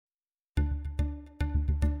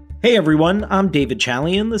Hey everyone, I'm David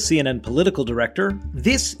Chalian, the CNN political director.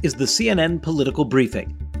 This is the CNN Political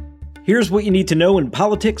Briefing. Here's what you need to know in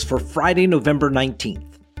politics for Friday, November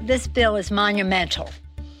 19th. This bill is monumental.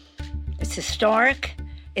 It's historic,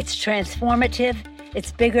 it's transformative,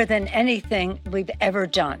 it's bigger than anything we've ever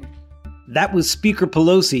done. That was Speaker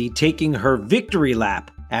Pelosi taking her victory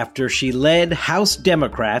lap after she led House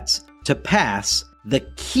Democrats to pass the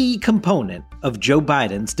key component of Joe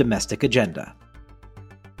Biden's domestic agenda.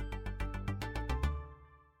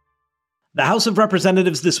 The House of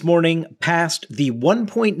Representatives this morning passed the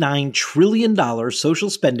 $1.9 trillion social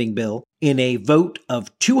spending bill in a vote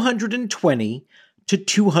of 220 to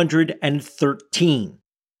 213.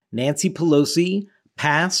 Nancy Pelosi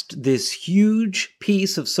passed this huge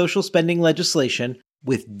piece of social spending legislation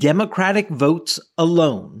with Democratic votes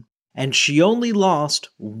alone, and she only lost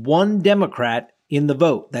one Democrat in the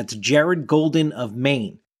vote. That's Jared Golden of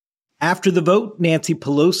Maine. After the vote, Nancy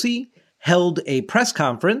Pelosi held a press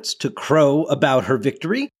conference to crow about her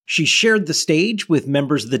victory. She shared the stage with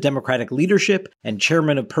members of the Democratic leadership and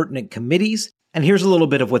chairmen of pertinent committees. And here's a little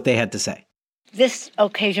bit of what they had to say. This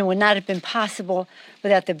occasion would not have been possible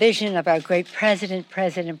without the vision of our great president,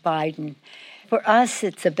 President Biden. For us,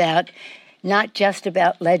 it's not just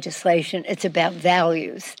about legislation, it's about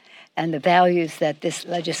values and the values that this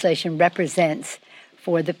legislation represents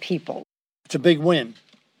for the people. It's a big win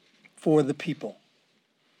for the people,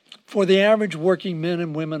 for the average working men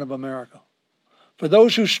and women of America, for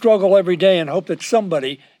those who struggle every day and hope that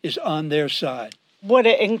somebody is on their side. What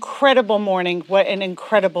an incredible morning. What an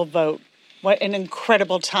incredible vote. What an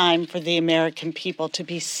incredible time for the American people to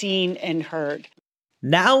be seen and heard.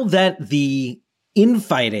 Now that the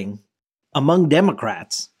infighting among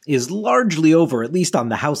Democrats is largely over, at least on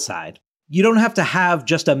the House side, you don't have to have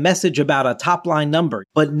just a message about a top-line number.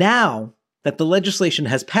 But now that the legislation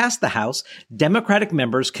has passed the House, Democratic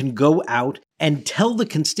members can go out and tell the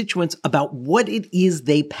constituents about what it is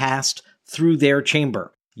they passed through their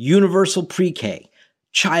chamber. Universal pre-K,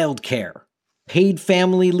 child care, paid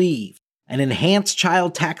family leave, an enhanced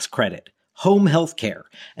child tax credit, home health care,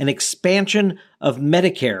 an expansion of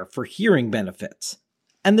Medicare for hearing benefits.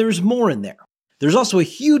 And there's more in there. There's also a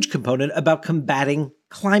huge component about combating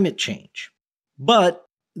climate change. But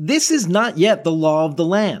this is not yet the law of the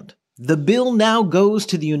land. The bill now goes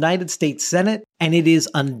to the United States Senate, and it is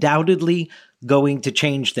undoubtedly going to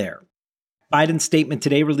change there. Biden's statement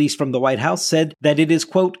today, released from the White House, said that it is,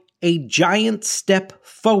 quote, a giant step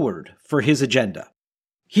forward for his agenda.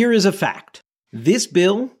 Here is a fact. This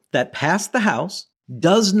bill that passed the House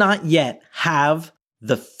does not yet have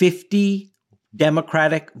the 50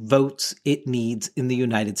 Democratic votes it needs in the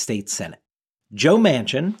United States Senate. Joe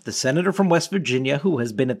Manchin, the senator from West Virginia who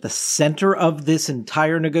has been at the center of this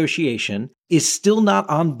entire negotiation, is still not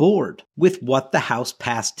on board with what the House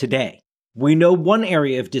passed today. We know one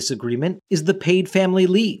area of disagreement is the paid family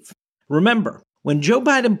leave. Remember, when Joe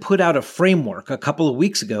Biden put out a framework a couple of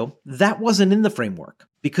weeks ago, that wasn't in the framework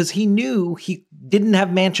because he knew he didn't have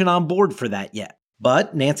Manchin on board for that yet.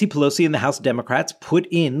 But Nancy Pelosi and the House Democrats put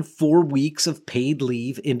in 4 weeks of paid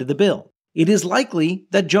leave into the bill. It is likely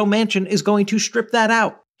that Joe Manchin is going to strip that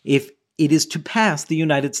out if it is to pass the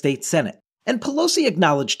United States Senate. And Pelosi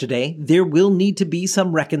acknowledged today there will need to be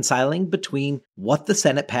some reconciling between what the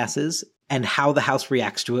Senate passes and how the House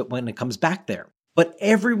reacts to it when it comes back there. But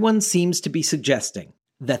everyone seems to be suggesting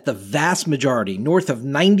that the vast majority, north of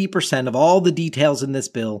 90% of all the details in this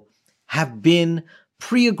bill, have been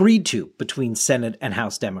pre-agreed to between Senate and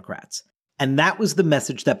House Democrats. And that was the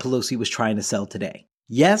message that Pelosi was trying to sell today.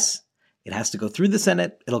 Yes, it has to go through the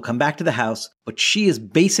Senate, it'll come back to the House, but she is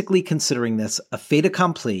basically considering this a fait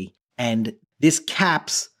accompli, and this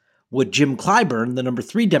caps what Jim Clyburn, the number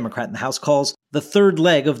 3 Democrat in the House, calls the third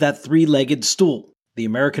leg of that 3-legged stool. The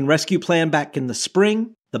American Rescue Plan back in the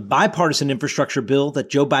spring, the bipartisan infrastructure bill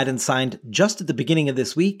that Joe Biden signed just at the beginning of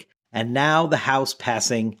this week, and now the House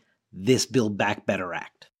passing this Build Back Better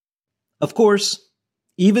Act. Of course,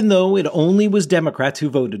 even though it only was Democrats who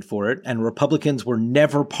voted for it, and Republicans were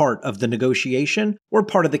never part of the negotiation or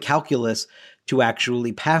part of the calculus to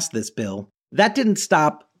actually pass this bill, that didn't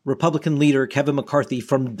stop Republican leader Kevin McCarthy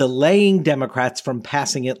from delaying Democrats from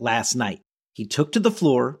passing it last night. He took to the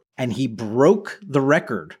floor and he broke the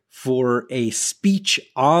record for a speech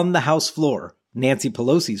on the House floor, Nancy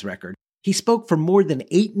Pelosi's record. He spoke for more than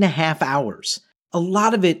 8.5 hours. A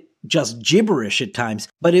lot of it just gibberish at times,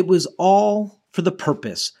 but it was all for the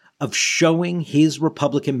purpose of showing his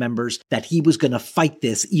Republican members that he was going to fight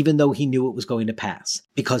this even though he knew it was going to pass,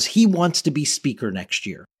 because he wants to be Speaker next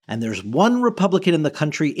year. And there's one Republican in the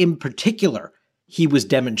country in particular he was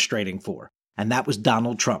demonstrating for, and that was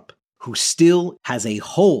Donald Trump, who still has a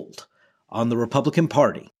hold on the Republican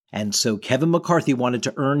Party. And so Kevin McCarthy wanted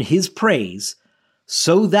to earn his praise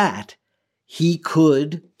so that he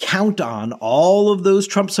could count on all of those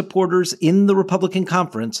Trump supporters in the Republican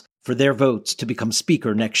conference for their votes to become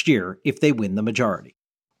Speaker next year if they win the majority.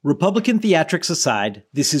 Republican theatrics aside,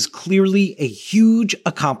 this is clearly a huge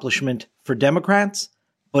accomplishment for Democrats,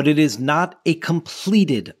 but it is not a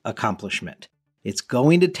completed accomplishment. It's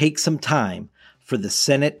going to take some time for the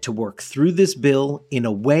Senate to work through this bill in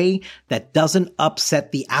a way that doesn't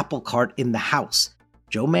upset the apple cart in the House.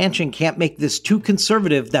 Joe Manchin can't make this too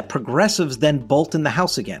conservative that progressives then bolt in the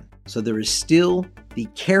House again. So there is still the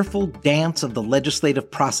careful dance of the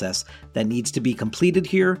legislative process that needs to be completed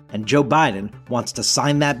here, and Joe Biden wants to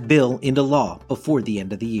sign that bill into law before the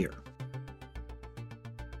end of the year.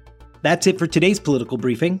 That's it for today's political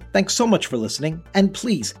briefing. Thanks so much for listening, and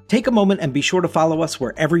please take a moment and be sure to follow us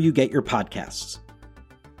wherever you get your podcasts.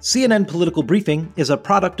 CNN Political Briefing is a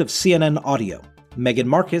product of CNN Audio. Megan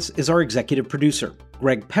Marcus is our executive producer.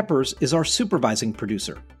 Greg Peppers is our supervising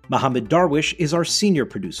producer. Mohammed Darwish is our senior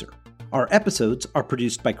producer. Our episodes are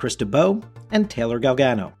produced by Krista Bowe and Taylor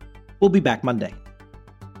Galgano. We'll be back Monday.